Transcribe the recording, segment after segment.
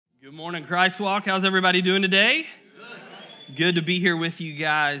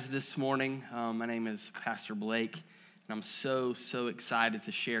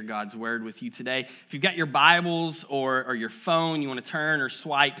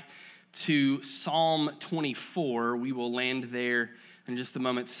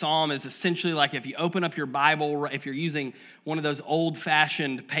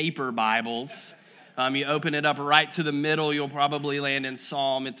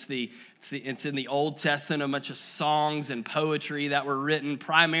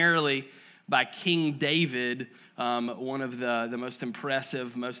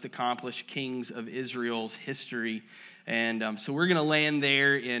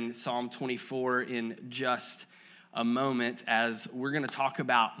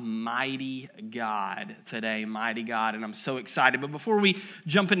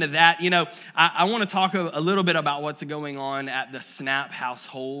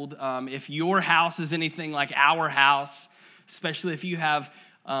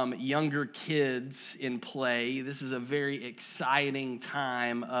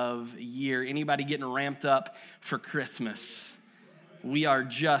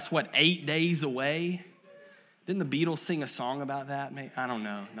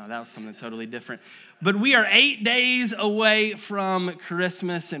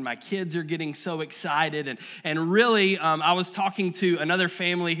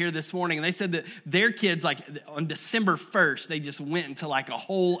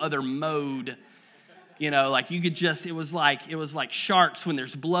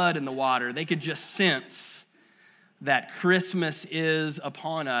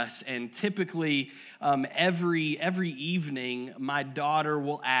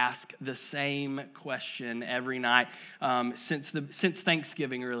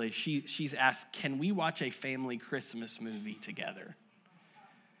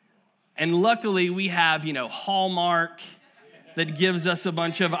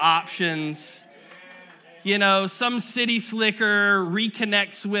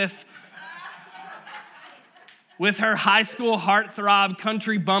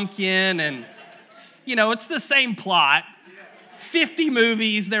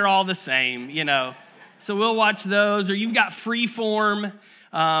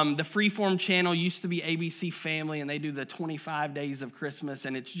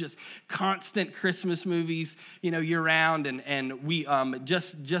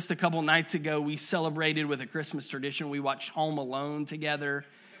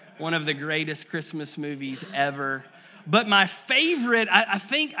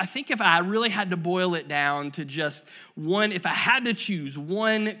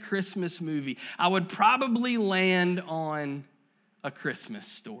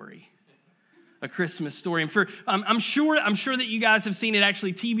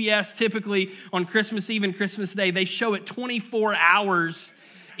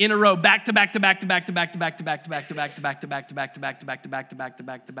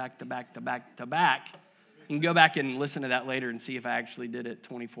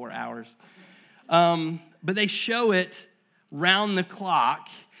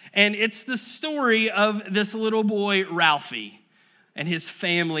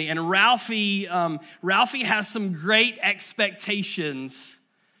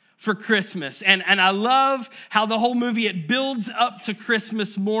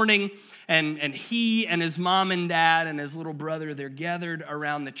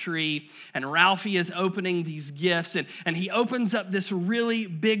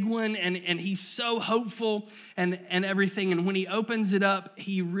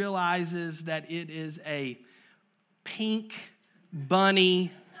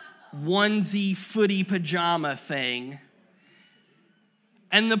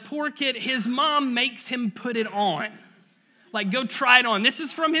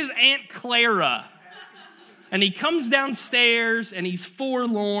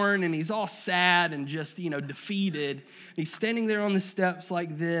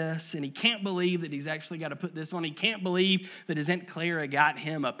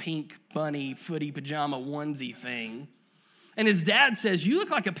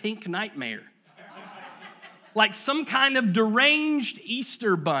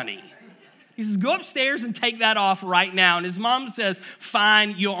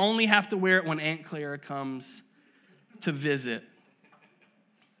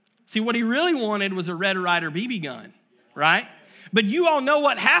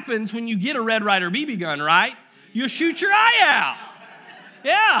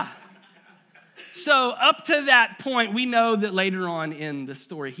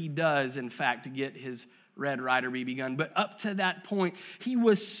Red Ryder BB gun. But up to that point, he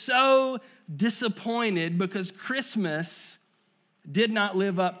was so disappointed because Christmas did not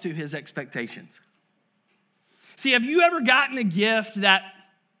live up to his expectations. See, have you ever gotten a gift that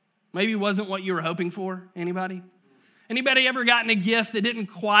maybe wasn't what you were hoping for? Anybody? Anybody ever gotten a gift that didn't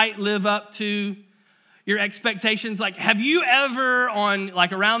quite live up to your expectations? Like, have you ever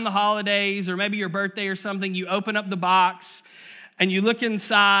around the holidays or maybe your birthday or something, you open up the box and you look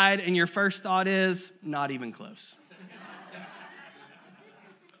inside and your first thought is, not even close.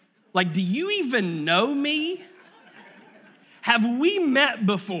 Like, do you even know me? Have we met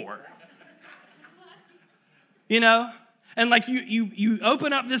before? You know? And like you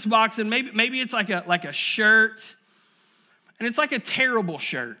open up this box and maybe it's like a shirt, and it's like a terrible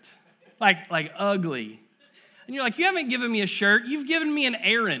shirt. Like ugly. And you're like, you haven't given me a shirt, you've given me an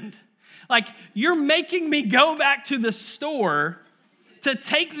errand. Like, you're making me go back to the store to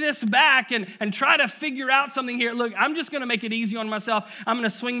take this back and try to figure out something here. Look, I'm just gonna make it easy on myself. I'm gonna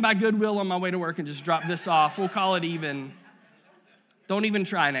swing by Goodwill on my way to work and just drop this off. We'll call it even. Don't even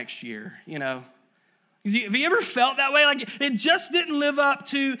try next year, you know. Have you ever felt that way? Like, it just didn't live up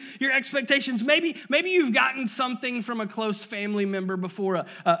to your expectations. Maybe you've gotten something from a close family member before,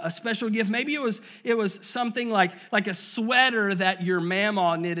 a special gift. Maybe it was something like a sweater that your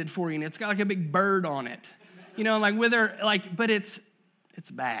mama knitted for you, and it's got like a big bird on it. You know, like with her, but it's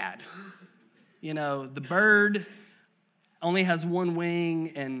bad. You know, the bird only has one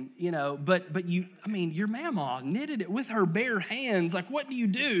wing, and you know, but your mama knitted it with her bare hands. Like, what do you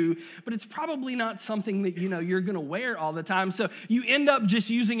do? But it's probably not something that, you know, you're gonna wear all the time. So you end up just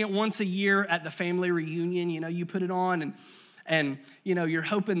using it once a year at the family reunion. You know, you put it on and you know, you're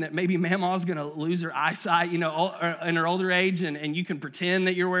hoping that maybe mama's gonna lose her eyesight, you know, in her older age, and you can pretend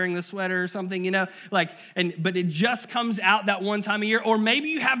that you're wearing the sweater or something, you know, but it just comes out that one time a year. Or maybe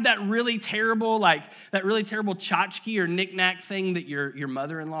you have that really terrible tchotchke or knick-knack thing that your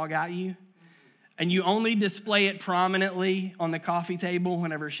mother-in-law got you, and you only display it prominently on the coffee table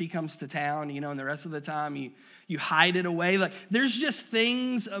whenever she comes to town, you know, and the rest of the time you hide it away. Like, there's just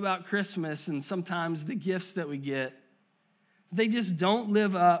things about Christmas and sometimes the gifts that we get, they just don't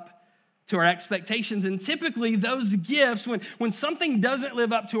live up to our expectations. And typically those gifts, when something doesn't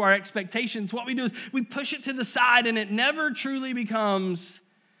live up to our expectations, what we do is we push it to the side, and it never truly becomes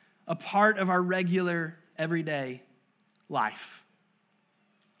a part of our regular, everyday life.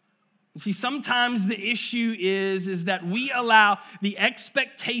 And see, sometimes the issue is that we allow the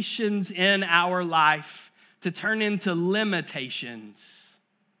expectations in our life to turn into limitations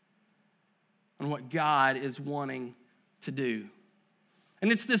on what God is wanting to do.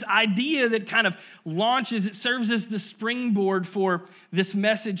 And it's this idea that kind of launches, it serves as the springboard for this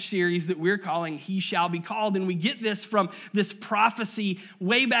message series that we're calling He Shall Be Called. And we get this from this prophecy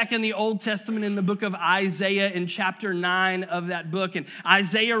way back in the Old Testament in the book of Isaiah in chapter 9 of that book. And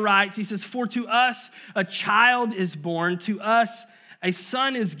Isaiah writes, he says, "For to us a child is born, to us a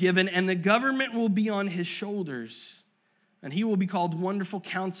son is given, and the government will be on his shoulders. And he will be called Wonderful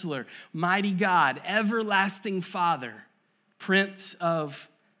Counselor, Mighty God, Everlasting Father, Prince of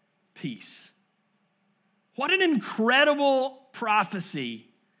Peace." What an incredible prophecy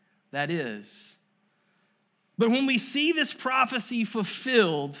that is. But when we see this prophecy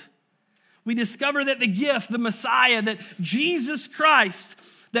fulfilled, we discover that the gift, the Messiah, that Jesus Christ,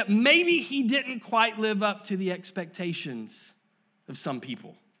 that maybe he didn't quite live up to the expectations of some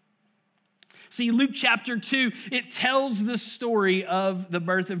people. See, Luke chapter 2, it tells the story of the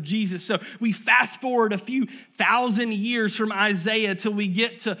birth of Jesus. So we fast forward a few thousand years from Isaiah till we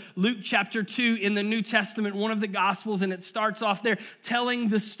get to Luke chapter 2 in the New Testament, one of the Gospels, and it starts off there telling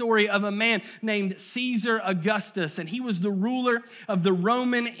the story of a man named Caesar Augustus, and he was the ruler of the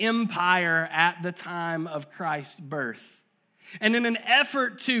Roman Empire at the time of Christ's birth. And in an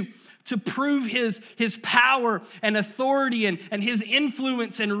effort to prove his power and authority and his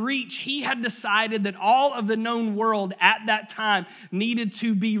influence and reach, he had decided that all of the known world at that time needed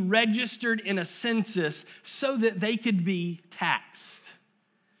to be registered in a census so that they could be taxed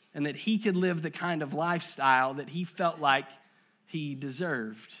and that he could live the kind of lifestyle that he felt like he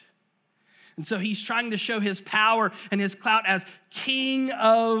deserved. And so he's trying to show his power and his clout as king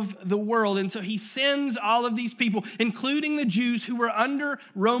of the world. And so he sends all of these people, including the Jews who were under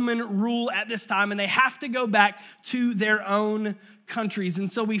Roman rule at this time, and they have to go back to their own countries.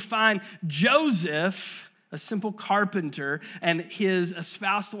 And so we find Joseph, a simple carpenter, and his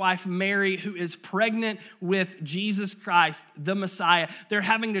espoused wife, Mary, who is pregnant with Jesus Christ, the Messiah. They're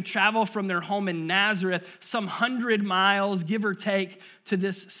having to travel from their home in Nazareth some 100 miles, give or take, to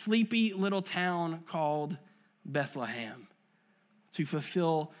this sleepy little town called Bethlehem to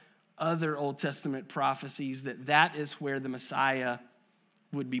fulfill other Old Testament prophecies that that is where the Messiah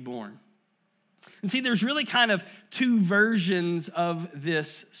would be born. And see, there's really kind of two versions of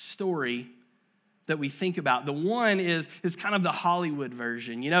this story that we think about. The one is kind of the Hollywood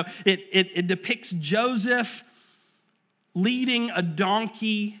version. You know, it depicts Joseph leading a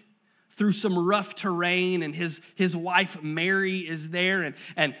donkey through some rough terrain, and his wife Mary is there,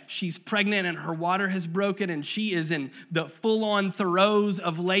 and she's pregnant, and her water has broken, and she is in the full-on throes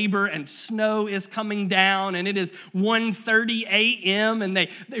of labor, and snow is coming down, and it is 1:30 a.m., and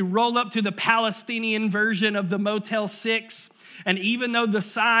they roll up to the Palestinian version of the Motel 6. And even though the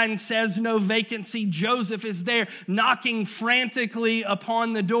sign says no vacancy, Joseph is there knocking frantically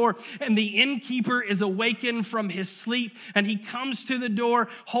upon the door. And the innkeeper is awakened from his sleep. And he comes to the door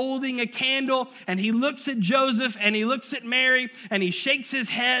holding a candle. And he looks at Joseph and he looks at Mary. And he shakes his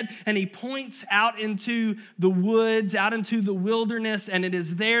head and he points out into the woods, out into the wilderness. And it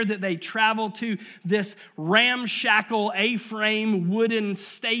is there that they travel to this ramshackle A-frame wooden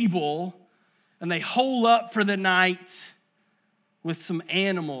stable. And they hole up for the night with some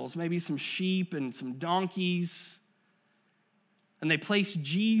animals, maybe some sheep and some donkeys. And they place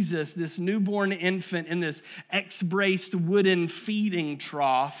Jesus, this newborn infant, in this X-braced wooden feeding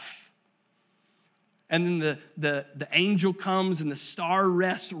trough. And then the angel comes and the star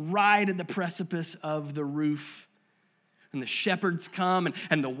rests right at the precipice of the roof. And the shepherds come,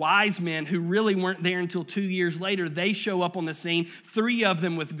 and the wise men who really weren't there until 2 years later, they show up on the scene, 3 of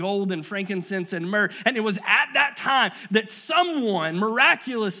them with gold and frankincense and myrrh. And it was at that time that someone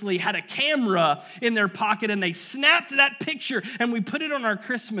miraculously had a camera in their pocket, and they snapped that picture, and we put it on our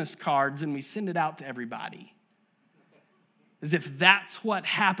Christmas cards, and we send it out to everybody. As if that's what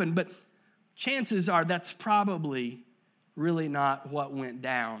happened. But chances are that's probably really not what went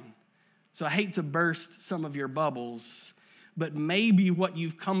down. So I hate to burst some of your bubbles, but maybe what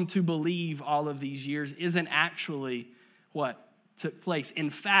you've come to believe all of these years isn't actually what took place. In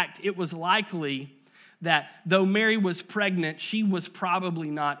fact, it was likely that though Mary was pregnant, she was probably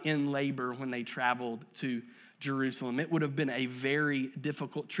not in labor when they traveled to Jerusalem. It would have been a very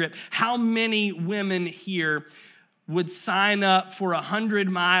difficult trip. How many women here would sign up for a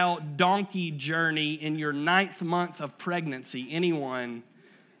 100-mile donkey journey in your 9th month of pregnancy? Anyone?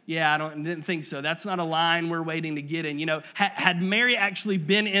 Yeah, didn't think so. That's not a line we're waiting to get in. You know, had Mary actually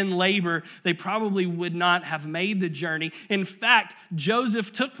been in labor, they probably would not have made the journey. In fact,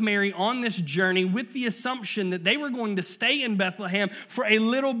 Joseph took Mary on this journey with the assumption that they were going to stay in Bethlehem for a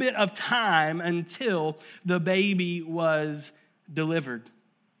little bit of time until the baby was delivered.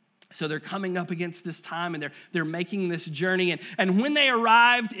 So they're coming up against this time, and they're making this journey. And when they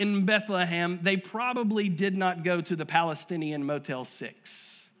arrived in Bethlehem, they probably did not go to the Palestinian Motel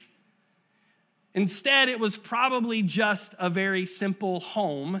 6. Instead, it was probably just a very simple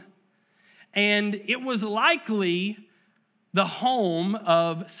home, and it was likely the home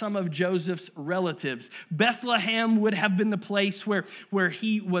of some of Joseph's relatives. Bethlehem would have been the place where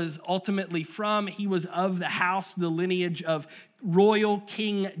he was ultimately from. He was of the house, the lineage of royal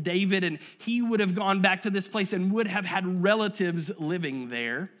King David, and he would have gone back to this place and would have had relatives living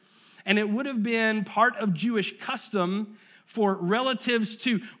there. And it would have been part of Jewish custom for relatives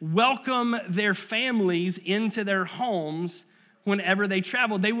to welcome their families into their homes whenever they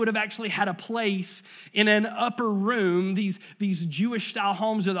traveled. They would have actually had a place in an upper room. These Jewish-style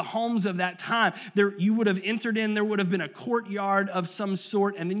homes are the homes of that time. You would have entered in, there would have been a courtyard of some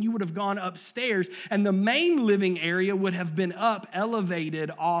sort, and then you would have gone upstairs, and the main living area would have been up,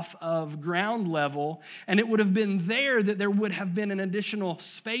 elevated off of ground level, and it would have been there that there would have been an additional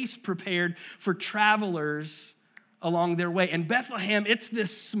space prepared for travelers along their way. And Bethlehem, it's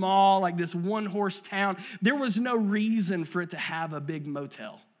this small, like this one-horse town. There was no reason for it to have a big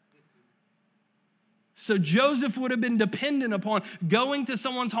motel. So Joseph would have been dependent upon going to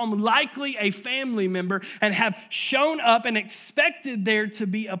someone's home, likely a family member, and have shown up and expected there to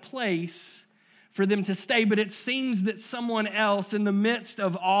be a place for them to stay. But it seems that someone else, in the midst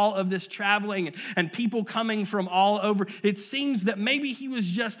of all of this traveling and people coming from all over, it seems that maybe he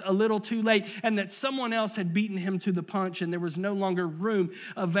was just a little too late, and that someone else had beaten him to the punch, and there was no longer room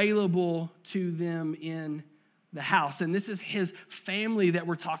available to them in the house. And this is his family that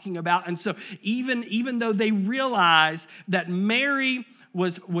we're talking about. And so even though they realize that Mary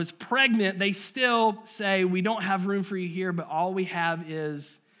was pregnant, they still say, we don't have room for you here, but all we have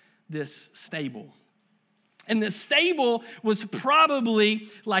is this stable. And the stable was probably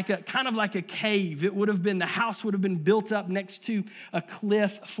kind of like a cave. It would have been, the house would have been built up next to a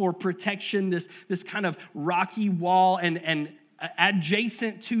cliff for protection, this kind of rocky wall, and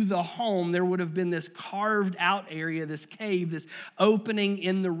adjacent to the home, there would have been this carved out area, this cave, this opening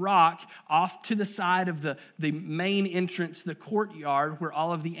in the rock off to the side of the main entrance, the courtyard, where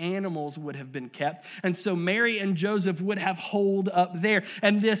all of the animals would have been kept. And so Mary and Joseph would have holed up there.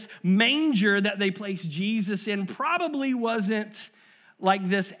 And this manger that they placed Jesus in probably wasn't like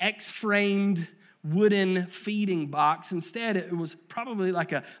this X-framed wooden feeding box. Instead, it was probably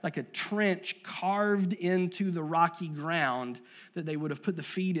like a trench carved into the rocky ground that they would have put the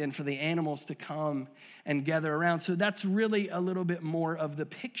feed in for the animals to come and gather around. So that's really a little bit more of the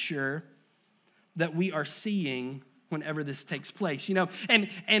picture that we are seeing whenever this takes place.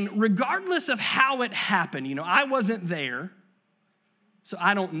 And regardless of how it happened, I wasn't there, so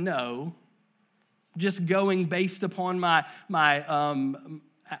I don't know. Just going based upon my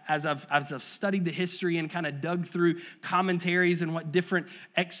as I've studied the history and kind of dug through commentaries and what different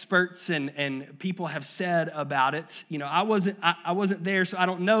experts and people have said about it. I wasn't there, so I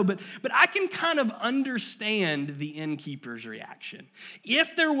don't know, but I can kind of understand the innkeeper's reaction.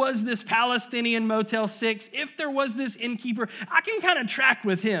 If there was this Palestinian Motel 6, if there was this innkeeper, I can kind of track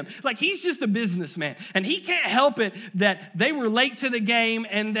with him. Like, he's just a businessman, and he can't help it that they were late to the game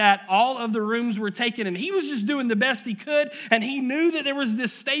and that all of the rooms were taken, and he was just doing the best he could, and he knew that there was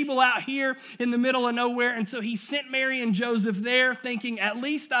this stable out here in the middle of nowhere. And so he sent Mary and Joseph there thinking, at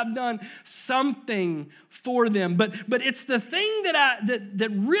least I've done something for them. But it's the thing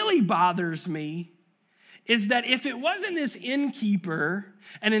that really bothers me is that if it wasn't this innkeeper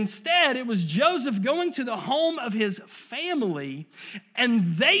and instead it was Joseph going to the home of his family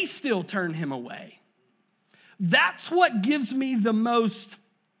and they still turn him away, that's what gives me the most,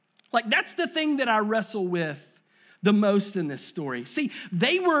 that's the thing that I wrestle with the most in this story. See,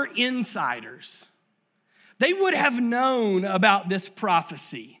 they were insiders. They would have known about this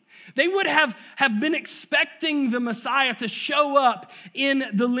prophecy. They would have been expecting the Messiah to show up in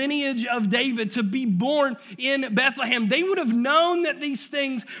the lineage of David, to be born in Bethlehem. They would have known that these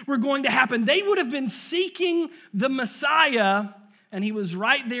things were going to happen. They would have been seeking the Messiah, and he was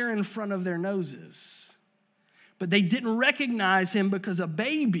right there in front of their noses. But they didn't recognize him because a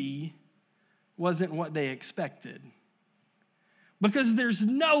baby wasn't what they expected. Because there's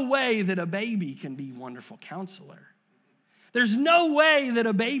no way that a baby can be Wonderful Counselor. There's no way that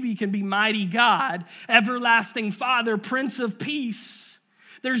a baby can be Mighty God, Everlasting Father, Prince of Peace.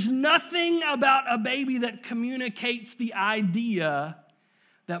 There's nothing about a baby that communicates the idea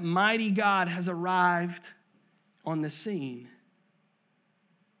that Mighty God has arrived on the scene.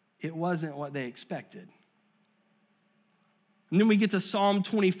 It wasn't what they expected. And then we get to Psalm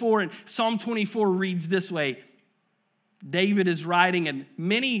 24, and Psalm 24 reads this way. David is writing, and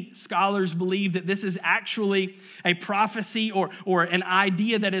many scholars believe that this is actually a prophecy or an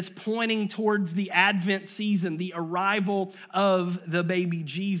idea that is pointing towards the Advent season, the arrival of the baby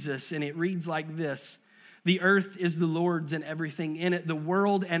Jesus. And it reads like this: "The earth is the Lord's and everything in it, the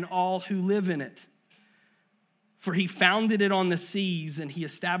world and all who live in it. For he founded it on the seas and he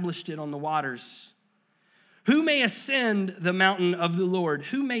established it on the waters. Who may ascend the mountain of the Lord?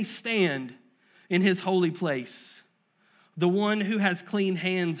 Who may stand in his holy place? The one who has clean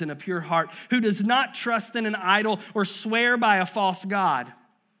hands and a pure heart, who does not trust in an idol or swear by a false god.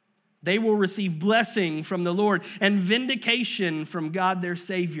 They will receive blessing from the Lord and vindication from God their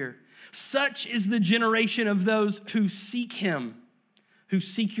Savior. Such is the generation of those who seek him, who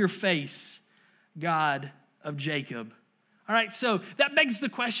seek your face, God of Jacob." All right, so that begs the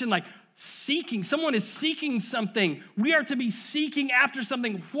question, seeking. Someone is seeking something. We are to be seeking after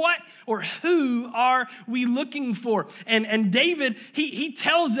something. What or who are we looking for? And David, he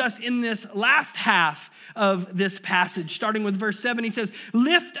tells us in this last half of this passage, starting with verse 7, he says,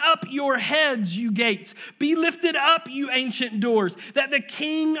 "Lift up your heads, you gates. Be lifted up, you ancient doors, that the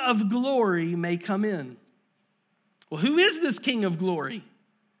King of glory may come in." Well, who is this King of glory?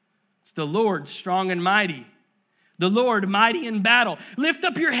 It's the Lord, strong and mighty. The Lord, mighty in battle. "Lift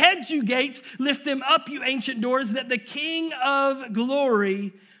up your heads, you gates. Lift them up, you ancient doors, that the King of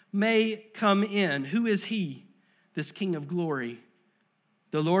glory may come in." Who is he, this King of glory?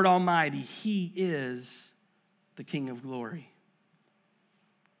 The Lord Almighty. He is the King of glory.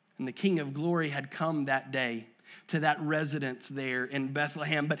 And the King of glory had come that day to that residence there in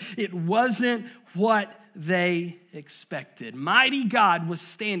Bethlehem, but it wasn't what they expected. Mighty God was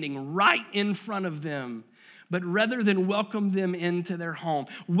standing right in front of them. But rather than welcome them into their home,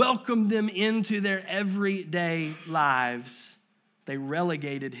 welcome them into their everyday lives, they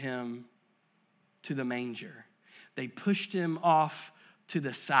relegated him to the manger. They pushed him off to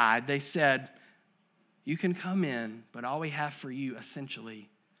the side. They said, "You can come in, but all we have for you essentially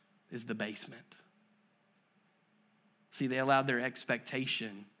is the basement." See, they allowed their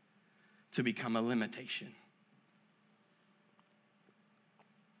expectation to become a limitation.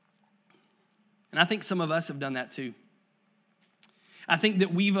 And I think some of us have done that too. I think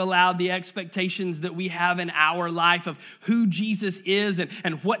that we've allowed the expectations that we have in our life of who Jesus is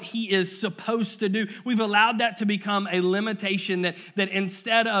and what he is supposed to do. We've allowed that to become a limitation that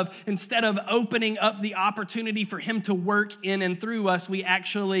instead of opening up the opportunity for him to work in and through us, we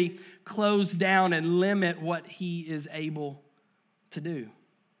actually close down and limit what he is able to do.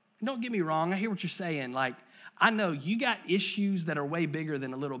 And don't get me wrong, I hear what you're saying. Like, I know you got issues that are way bigger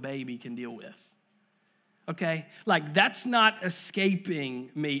than a little baby can deal with. Okay? Like, that's not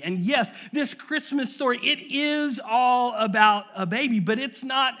escaping me. And yes, this Christmas story, it is all about a baby, but it's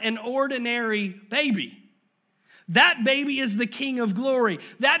not an ordinary baby. That baby is the King of Glory.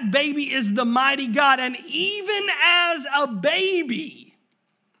 That baby is the mighty God. And even as a baby,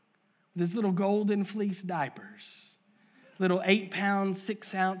 with his little golden fleece diapers, little 8-pound,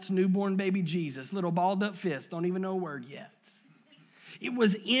 6-ounce newborn baby Jesus, little balled up fist, don't even know a word yet. It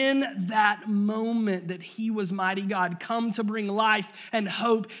was in that moment that he was mighty God, come to bring life and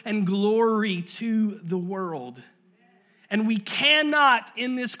hope and glory to the world. And we cannot,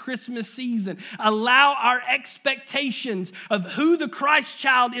 in this Christmas season, allow our expectations of who the Christ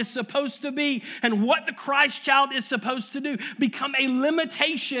child is supposed to be and what the Christ child is supposed to do become a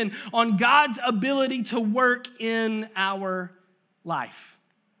limitation on God's ability to work in our life.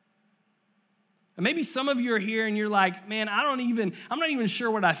 And maybe some of you are here and you're like, man, I'm not even sure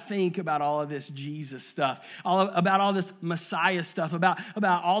what I think about all of this Jesus stuff, about all this Messiah stuff, about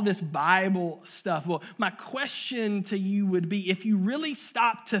all this Bible stuff. Well, my question to you would be, if you really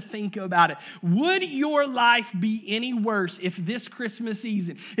stop to think about it, would your life be any worse if this Christmas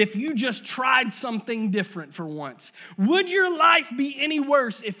season, if you just tried something different for once? Would your life be any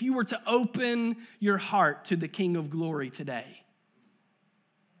worse if you were to open your heart to the King of Glory today?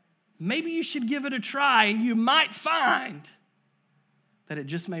 Maybe you should give it a try, and you might find that it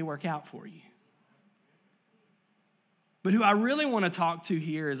just may work out for you. But who I really want to talk to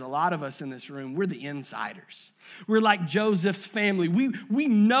here is a lot of us in this room. We're the insiders. We're like Joseph's family. We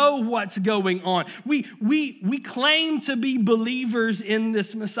know what's going on. We claim to be believers in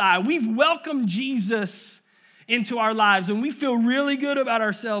this Messiah. We've welcomed Jesus into our lives, and we feel really good about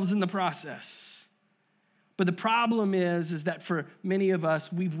ourselves in the process. But the problem is that for many of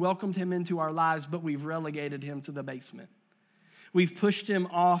us, we've welcomed him into our lives, but we've relegated him to the basement. We've pushed him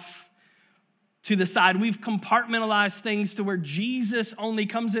off to the side. We've compartmentalized things to where Jesus only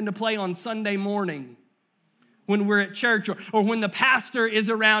comes into play on Sunday morning when we're at church or when the pastor is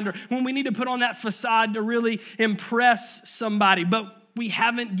around or when we need to put on that facade to really impress somebody. But we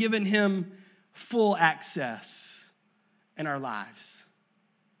haven't given him full access in our lives.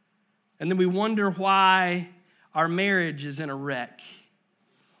 And then we wonder why our marriage is in a wreck.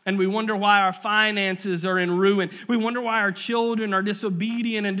 And we wonder why our finances are in ruin. We wonder why our children are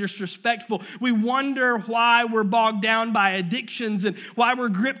disobedient and disrespectful. We wonder why we're bogged down by addictions and why we're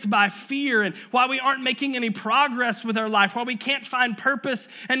gripped by fear and why we aren't making any progress with our life, why we can't find purpose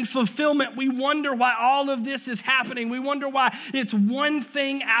and fulfillment. We wonder why all of this is happening. We wonder why it's one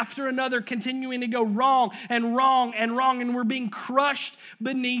thing after another continuing to go wrong and wrong and wrong, and we're being crushed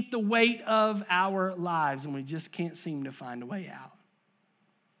beneath the weight of our lives, and we just can't seem to find a way out.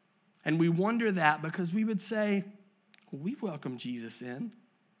 And we wonder that because we would say, well, we've welcomed Jesus in.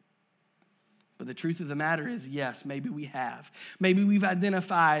 But the truth of the matter is, yes, maybe we have. Maybe we've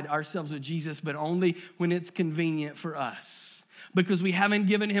identified ourselves with Jesus, but only when it's convenient for us. Because we haven't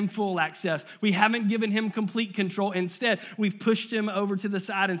given him full access. We haven't given him complete control. Instead, we've pushed him over to the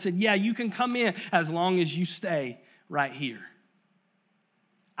side and said, yeah, you can come in as long as you stay right here.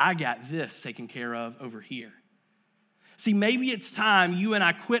 I got this taken care of over here. See, maybe it's time you and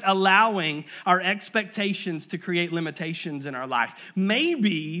I quit allowing our expectations to create limitations in our life.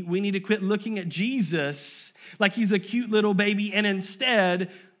 Maybe we need to quit looking at Jesus like he's a cute little baby and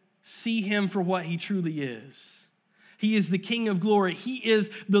instead see him for what he truly is. He is the King of Glory. He is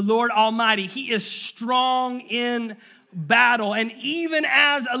the Lord Almighty. He is strong in battle. And even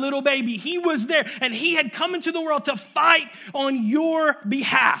as a little baby, he was there and he had come into the world to fight on your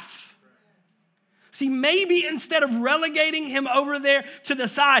behalf. See, maybe instead of relegating him over there to the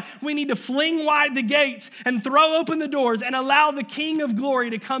side, we need to fling wide the gates and throw open the doors and allow the King of Glory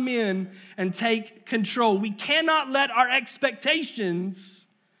to come in and take control. We cannot let our expectations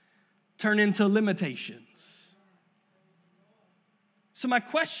turn into limitations. So my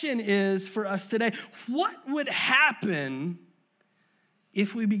question is for us today, what would happen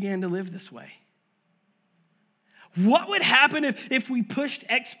if we began to live this way? What would happen if we pushed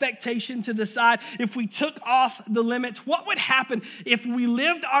expectation to the side, if we took off the limits? What would happen if we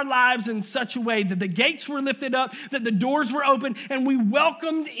lived our lives in such a way that the gates were lifted up, that the doors were open, and we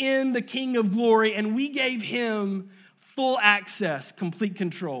welcomed in the King of Glory and we gave him full access, complete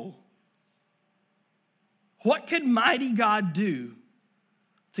control? What could mighty God do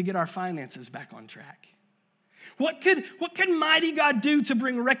to get our finances back on track? What could mighty God do to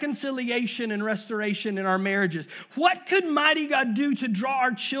bring reconciliation and restoration in our marriages? What could mighty God do to draw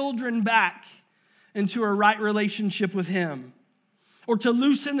our children back into a right relationship with him? Or to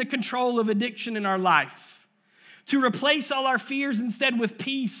loosen the control of addiction in our life? To replace all our fears instead with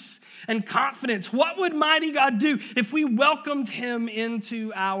peace and confidence? What would mighty God do if we welcomed him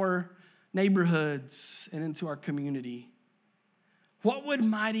into our neighborhoods and into our community? What would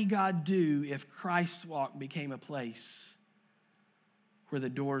mighty God do if Christ Walk became a place where the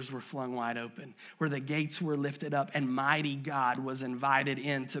doors were flung wide open, where the gates were lifted up, and mighty God was invited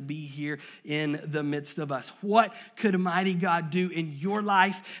in to be here in the midst of us? What could mighty God do in your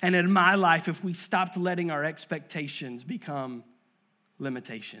life and in my life if we stopped letting our expectations become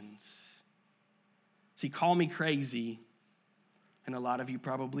limitations? See, call me crazy, and a lot of you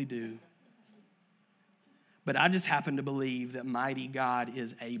probably do. But I just happen to believe that mighty God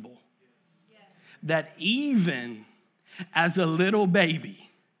is able. That even as a little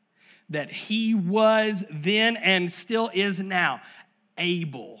baby, that he was then and still is now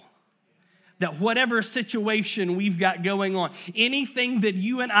able. That whatever situation we've got going on, anything that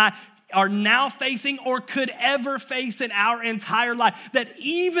you and I are now facing or could ever face in our entire life, that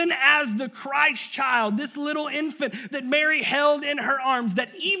even as the Christ child, this little infant that Mary held in her arms, that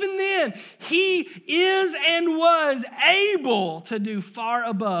even then he is and was able to do far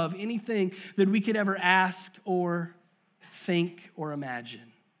above anything that we could ever ask or think or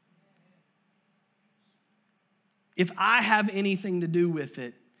imagine. If I have anything to do with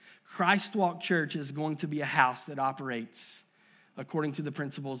it, Christ Walk Church is going to be a house that operates according to the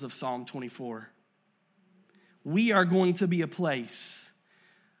principles of Psalm 24. We are going to be a place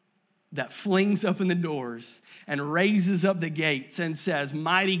that flings open the doors and raises up the gates and says,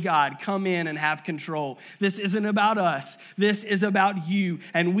 mighty God, come in and have control. This isn't about us. This is about you.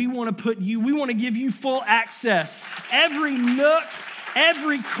 And we want to give you full access. Every nook,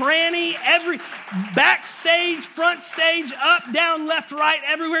 every cranny, every backstage, front stage, up, down, left, right,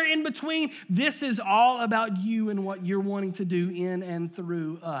 everywhere in between. This is all about you and what you're wanting to do in and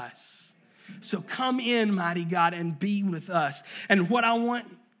through us. So come in, mighty God, and be with us. And what I want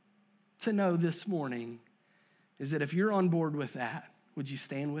to know this morning is that if you're on board with that, would you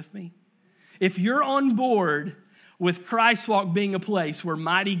stand with me? If you're on board with Christ Walk being a place where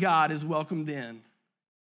mighty God is welcomed in,